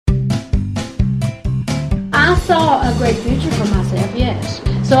saw a great future for myself, yes.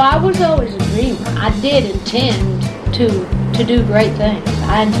 So I was always a dreamer. I did intend to do great things.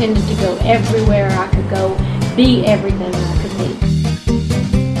 I intended to go everywhere I could go, be everything I could be.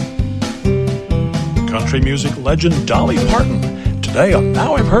 Country music legend Dolly Parton. Today on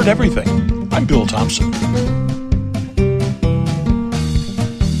Now I've Heard Everything. I'm Bill Thompson.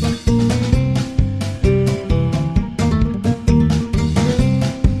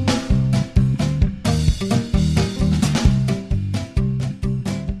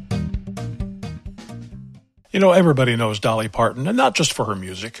 You know, everybody knows Dolly Parton, and not just for her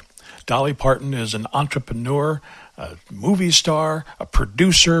music. Dolly Parton is an entrepreneur, a movie star, a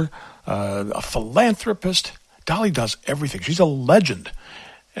producer, a philanthropist. Dolly does everything. She's a legend.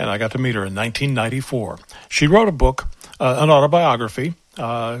 And I got to meet her in 1994. She wrote a book, an autobiography,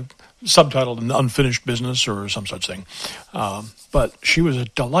 subtitled An Unfinished Business or some such thing. But she was a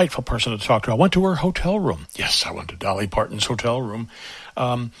delightful person to talk to. I went to her hotel room. Yes, I went to Dolly Parton's hotel room.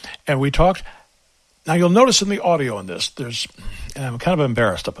 And we talked. Now, you'll notice in the audio in this, and I'm kind of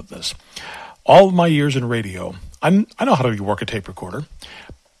embarrassed about this. All of my years in radio, I know how to work a tape recorder,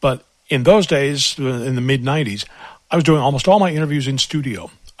 but in those days, in the mid-'90s, I was doing almost all my interviews in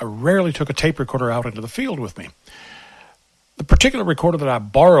studio. I rarely took a tape recorder out into the field with me. The particular recorder that I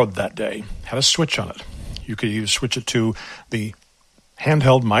borrowed that day had a switch on it. You could either switch it to the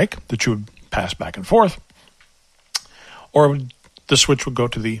handheld mic that you would pass back and forth, or the switch would go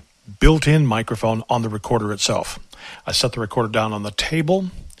to the built-in microphone on the recorder itself. I set the recorder down on the table,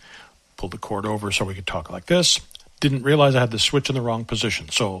 pulled the cord over so we could talk like this. Didn't realize I had the switch in the wrong position.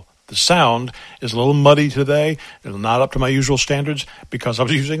 So the sound is a little muddy today. It's not up to my usual standards because I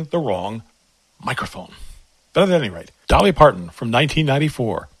was using the wrong microphone. But at any rate, Dolly Parton from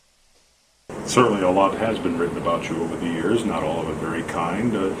 1994. Certainly a lot has been written about you over the years, not all of it very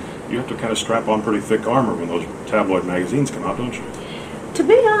kind. You have to kind of strap on pretty thick armor when those tabloid magazines come out, don't you? To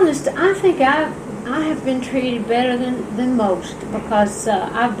be honest, I think I have been treated better than most because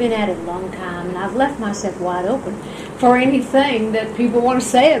I've been at it a long time and I've left myself wide open for anything that people want to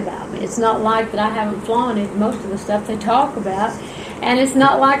say about me. It's not like that I haven't flaunted most of the stuff they talk about, and it's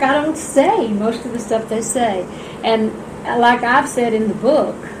not like I don't say most of the stuff they say. And like I've said in the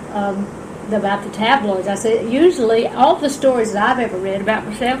book about the tabloids, I said usually all the stories that I've ever read about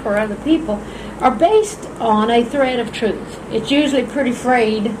myself or other people are based on a thread of truth. It's usually pretty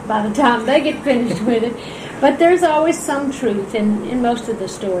frayed by the time they get finished with it, but there's always some truth in most of the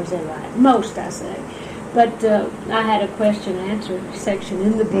stories they write. Most, I say. But I had a question and answer section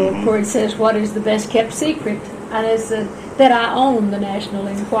in the book where it says, what is the best kept secret? And I said, that I own the National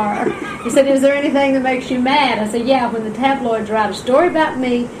Enquirer. He said, is there anything that makes you mad? I said, yeah, when the tabloids write a story about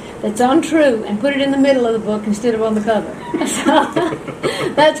me that's untrue and put it in the middle of the book instead of on the cover. So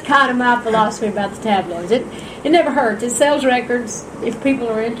that's kind of my philosophy about the tabloids. It never hurts. It sells records if people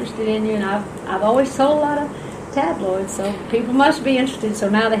are interested in you, and I've always sold a lot of tabloids, so people must be interested. So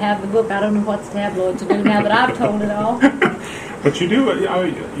now they have the book. I don't know what the tabloids do now that I've told it all. But you do,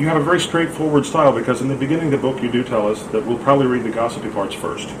 you have a very straightforward style, because in the beginning of the book you do tell us that we'll probably read the gossipy parts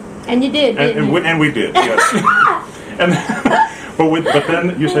first. And you did, didn't you? And we did, yes. But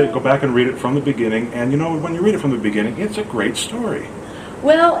then you say go back and read it from the beginning, and you know, when you read it from the beginning, it's a great story.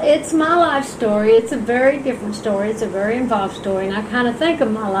 Well, it's my life story. It's a very different story. It's a very involved story, and I kind of think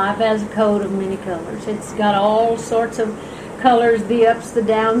of my life as a coat of many colors. It's got all sorts of colors, the ups, the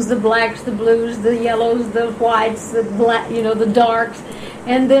downs, the blacks, the blues, the yellows, the whites, the black, the darks,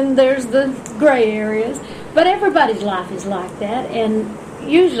 and then there's the gray areas. But everybody's life is like that, and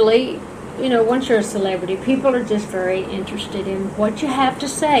usually, once you're a celebrity, people are just very interested in what you have to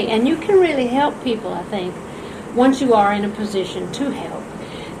say, and you can really help people, I think, once you are in a position to help.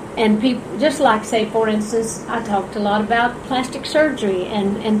 And people, just like, say, for instance, I talked a lot about plastic surgery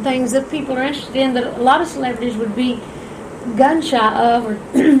and things that people are interested in that a lot of celebrities would be gun shy of or,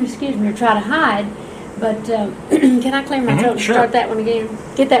 or try to hide. But can I clear my throat and Sure. start that one again?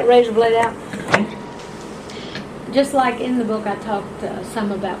 Get that razor blade out. Just like in the book, I talked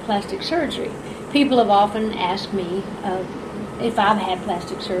some about plastic surgery. People have often asked me if I've had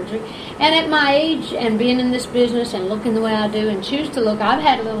plastic surgery. And at my age and being in this business and looking the way I do and choose to look, I've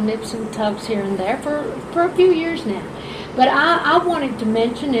had little nips and tucks here and there for a few years now. But I wanted to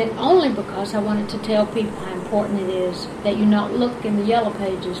mention it only because I wanted to tell people how important it is that you not look in the yellow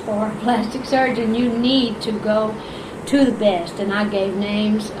pages for a plastic surgeon. You need to go to the best, and I gave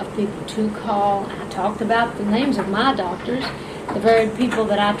names of people to call. I talked about the names of my doctors, the very people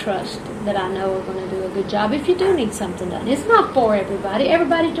that I trust, that I know are going to do a good job if you do need something done. It's not for everybody.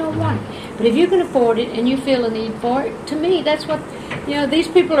 Everybody don't want it. But if you can afford it and you feel a need for it, to me, that's what, these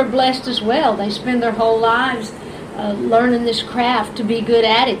people are blessed as well. They spend their whole lives learning this craft to be good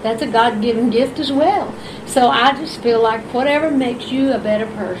at it. That's a God-given gift as well. So I just feel like whatever makes you a better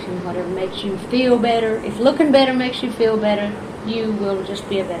person, whatever makes you feel better, if looking better makes you feel better, you will just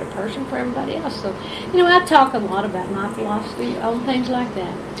be a better person for everybody else. So, I talk a lot about my philosophy on things like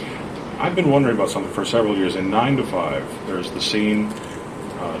that. I've been wondering about something for several years. In 9 to 5, there's the scene.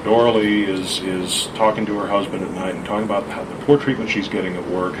 Dorothy is talking to her husband at night and talking about how the poor treatment she's getting at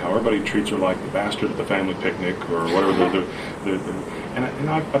work, how everybody treats her like the bastard at the family picnic or whatever. And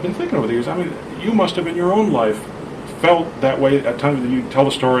I've been thinking over the years, I mean, you must have in your own life felt that way at times. You tell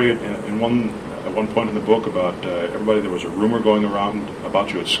a story at one point in the book about everybody. There was a rumor going around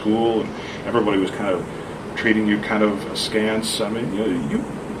about you at school, and everybody was kind of treating you kind of askance. I mean,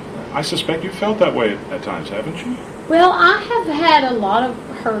 I suspect you felt that way at times, haven't you? Well, I have had a lot of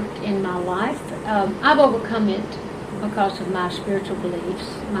hurt in my life. I've overcome it because of my spiritual beliefs,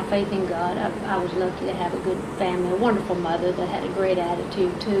 my faith in God. I was lucky to have a good family, a wonderful mother that had a great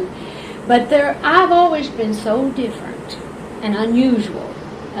attitude too. But I've always been so different and unusual,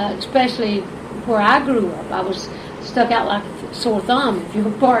 especially where I grew up. I was stuck out like a sore thumb, if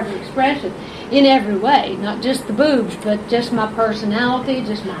you'll pardon the expression, in every way. Not just the boobs, but just my personality,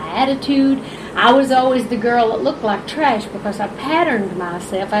 just my attitude. I was always the girl that looked like trash because I patterned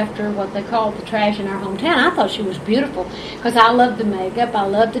myself after what they called the trash in our hometown. I thought she was beautiful because I loved the makeup, I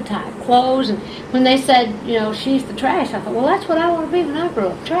loved the tight clothes, and when they said, she's the trash, I thought, well, that's what I want to be when I grow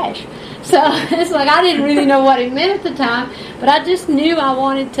up, trash. So it's like I didn't really know what it meant at the time, but I just knew I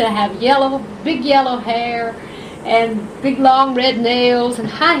wanted to have big yellow hair, and big long red nails and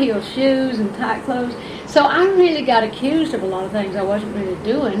high heel shoes and tight clothes. So I really got accused of a lot of things I wasn't really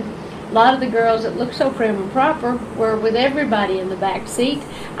doing. A lot of the girls that looked so prim and proper were with everybody in the back seat.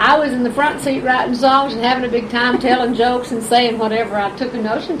 I was in the front seat writing songs and having a big time telling jokes and saying whatever I took a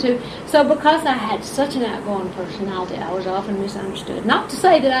notion to. So because I had such an outgoing personality, I was often misunderstood. Not to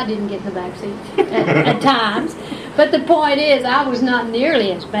say that I didn't get in the back seat at times, but the point is I was not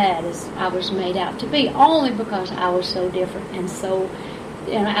nearly as bad as I was made out to be, only because I was so different and so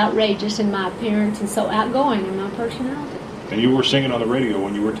outrageous in my appearance and so outgoing in my personality. And you were singing on the radio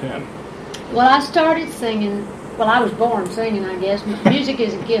when you were 10. Well, I started singing. Well, I was born singing, I guess. Music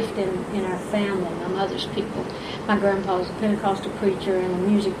is a gift in our family. My mother's people. My grandpa was a Pentecostal preacher and a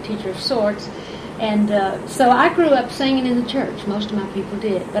music teacher of sorts. And so I grew up singing in the church. Most of my people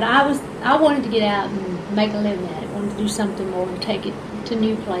did. But I wanted to get out and make a living at it. I wanted to do something more and take it to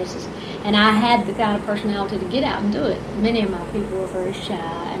new places. And I had the kind of personality to get out and do it. Many of my people were very shy,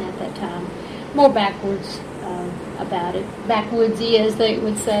 and at that time, more backwards about it. Backwoodsy, as they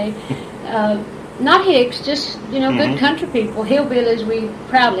would say. Not hicks, just, good country people. Hillbillies, we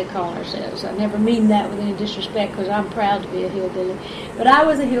proudly call ourselves. I never mean that with any disrespect because I'm proud to be a hillbilly. But I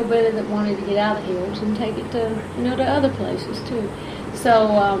was a hillbilly that wanted to get out of the hills and take it to, to other places too.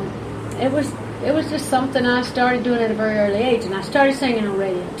 So it was just something I started doing at a very early age. And I started singing on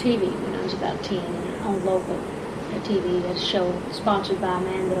radio and TV when I was about 10 and on local TV, a show sponsored by a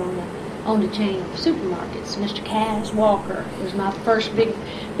man that owned a chain of supermarkets. Mr. Cass Walker was my first big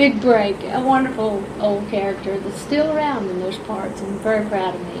break. A wonderful old character that's still around in those parts, and very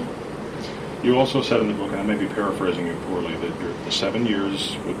proud of me. You also said in the book, and I may be paraphrasing you poorly, that the 7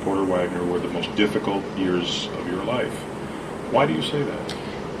 years with Porter Wagoner were the most difficult years of your life. Why do you say that?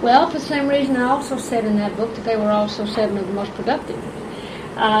 Well, for the same reason I also said in that book that they were also 7 of the most productive.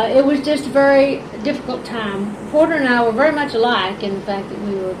 It was just a very difficult time. Porter and I were very much alike in the fact that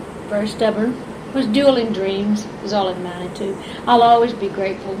we were very stubborn. It was dueling dreams is all it amounted to. I'll always be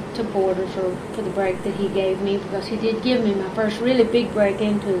grateful to Porter for the break that he gave me, because he did give me my first really big break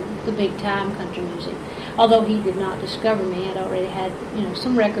into the big time country music. Although he did not discover me, I'd already had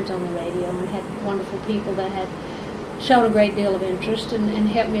some records on the radio and had wonderful people that had shown a great deal of interest and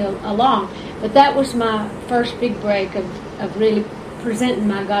helped me along. But that was my first big break of really presenting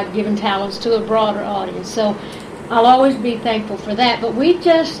my God-given talents to a broader audience. So I'll always be thankful for that. But we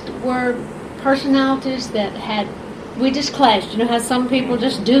just were personalities that we just clashed. You know how some people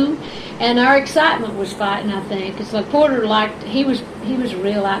just do? And our excitement was fighting, I think. It's like Porter he was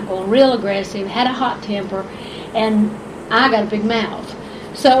real outgoing, real aggressive, had a hot temper, and I got a big mouth.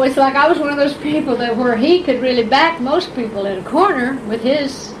 So it's like I was one of those people that where he could really back most people in a corner with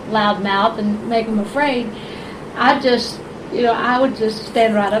his loud mouth and make them afraid. I would just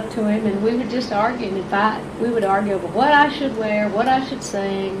stand right up to him, and we would just argue and fight. We would argue over what I should wear, what I should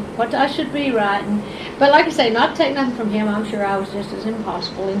sing, what I should be writing. But like I say, not to take nothing from him, I'm sure I was just as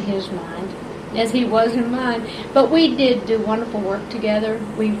impossible in his mind as he was in mine. But we did do wonderful work together.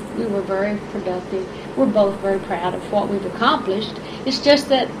 We were very productive. We're both very proud of what we've accomplished. It's just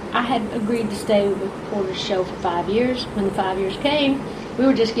that I had agreed to stay with Porter's show for 5 years. When the 5 years came, we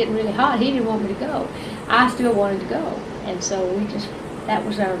were just getting really hot. He didn't want me to go. I still wanted to go. And so that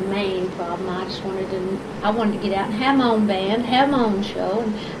was our main problem. I wanted to get out and have my own band, have my own show,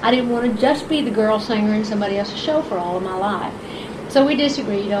 and I didn't want to just be the girl singer in somebody else's show for all of my life. So we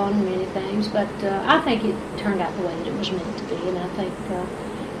disagreed on many things, but I think it turned out the way that it was meant to be, and I think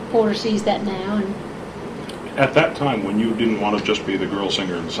Porter sees that now. And at that time, when you didn't want to just be the girl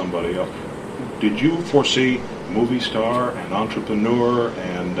singer in somebody else, did you foresee movie star and entrepreneur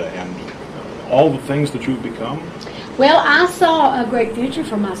and all the things that you've become? Well, I saw a great future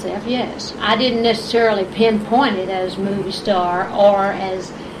for myself, yes. I didn't necessarily pinpoint it as movie star or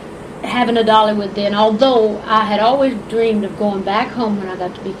as having a Dollywood then, although I had always dreamed of going back home when I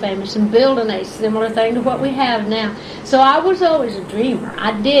got to be famous and building a similar thing to what we have now. So I was always a dreamer.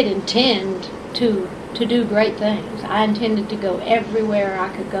 I did intend to do great things. I intended to go everywhere I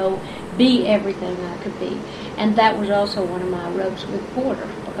could go, be everything I could be. And that was also one of my rubs with Porter,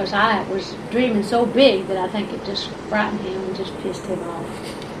 because I was dreaming so big that I think it just frightened him and just pissed him off.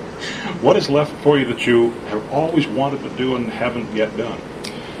 What is left for you that you have always wanted to do and haven't yet done?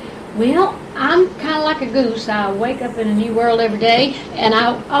 Well, I'm kind of like a goose. I wake up in a new world every day, and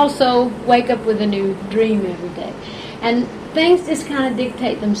I also wake up with a new dream every day. And things just kind of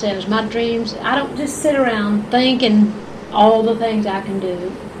dictate themselves. My dreams, I don't just sit around thinking all the things I can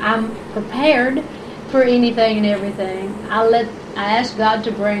do. I'm prepared for anything and everything. I ask God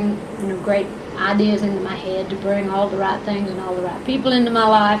to bring great ideas into my head, to bring all the right things and all the right people into my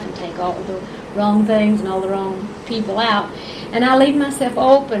life, and take all the wrong things and all the wrong people out. And I leave myself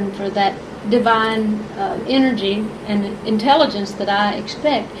open for that divine energy and intelligence that I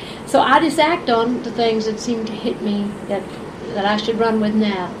expect. So I just act on the things that seem to hit me that I should run with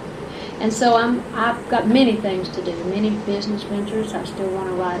now. And so I've got many things to do, many business ventures. I still want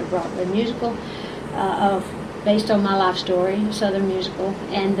to write a Broadway musical based on my life story, a Southern musical.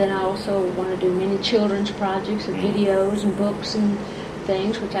 And then I also want to do many children's projects and videos and books and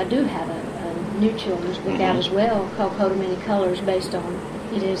things, which I do have a new children's book out as well called Coat of Many Colors, based on,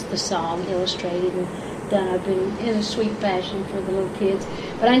 it is the song illustrated and done up in a sweet fashion for the little kids.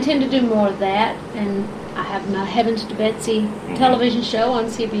 But I intend to do more of that, and I have my Heavens to Betsy television show on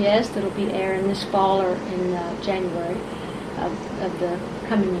CBS that'll be airing this fall or in January of the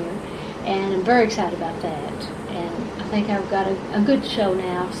coming year. And I'm very excited about that. And I think I've got a good show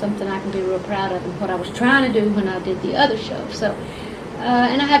now, something I can be real proud of, and what I was trying to do when I did the other show. So,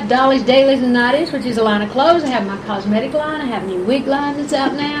 and I have Dolly's Dailies and Nighties, which is a line of clothes. I have my cosmetic line. I have a new wig line that's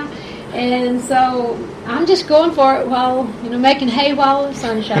out now. And so I'm just going for it while, making hay while the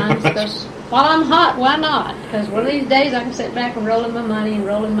sun shines. Because while I'm hot, why not? Because one of these days I can sit back and roll in my money and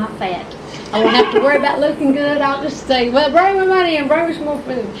roll in my fat. I won't have to worry about looking good. I'll just say, well, bring me money and bring me some more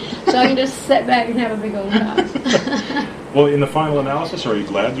food. So I can just sit back and have a big old time. Well, in the final analysis, are you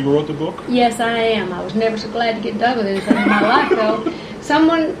glad you wrote the book? Yes, I am. I was never so glad to get done with anything in my life, though.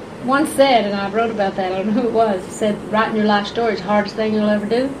 Someone once said, and I wrote about that, I don't know who it was, said writing your life story is the hardest thing you'll ever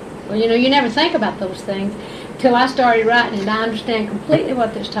do. Well, you never think about those things until I started writing, and I understand completely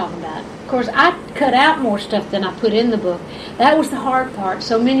what they're talking about. Of course, I cut out more stuff than I put in the book. That was the hard part.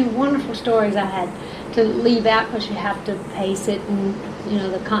 So many wonderful stories I had to leave out because you have to pace it and,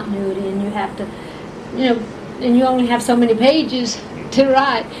 the continuity, and you have to, and you only have so many pages to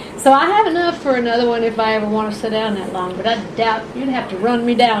write. So I have enough for another one if I ever want to sit down that long, but I doubt you'd have to run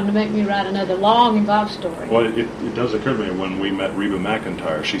me down to make me write another long, involved story. Well, it does occur to me when we met Reba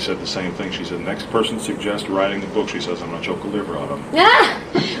McEntire, she said the same thing. She said, next person suggests writing the book, she says, I'm going to choke a liver out of them.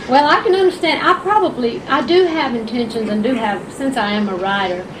 Well, I can understand. I do have intentions and do have, since I am a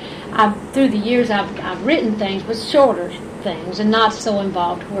writer, through the years I've written things, but shorter things and not so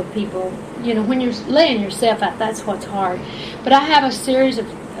involved where people, when you're laying yourself out, that's what's hard. But I have a series of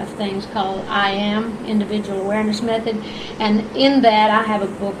things called I Am, Individual Awareness Method, and in that I have a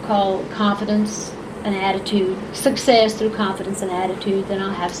book called Confidence and Attitude, Success Through Confidence and Attitude. Then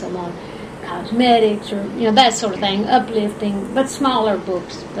I'll have some on cosmetics or, that sort of thing, uplifting, but smaller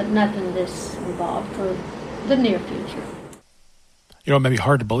books, but nothing this involved for the near future. It may be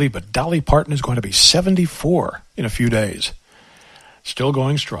hard to believe, but Dolly Parton is going to be 74 in a few days. Still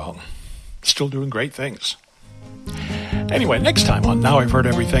going strong. Still doing great things. Anyway, next time on Now I've Heard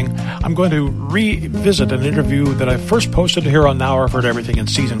Everything, I'm going to revisit an interview that I first posted here on Now I've Heard Everything in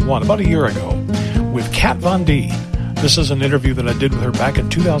Season 1 about a year ago with Kat Von D. This is an interview that I did with her back in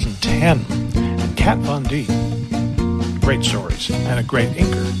 2010. And Kat Von D, great stories and a great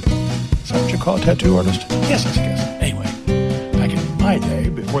inker. Is that what you call a tattoo artist? Yes, I guess. Anyway, back in my day,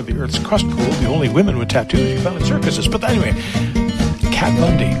 before the Earth's crust cooled, the only women with tattoos you found in circuses. But anyway, Kat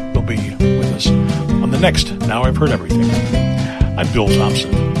Bundy will be with us on the next Now I've Heard Everything. I'm Bill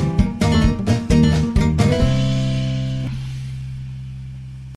Thompson.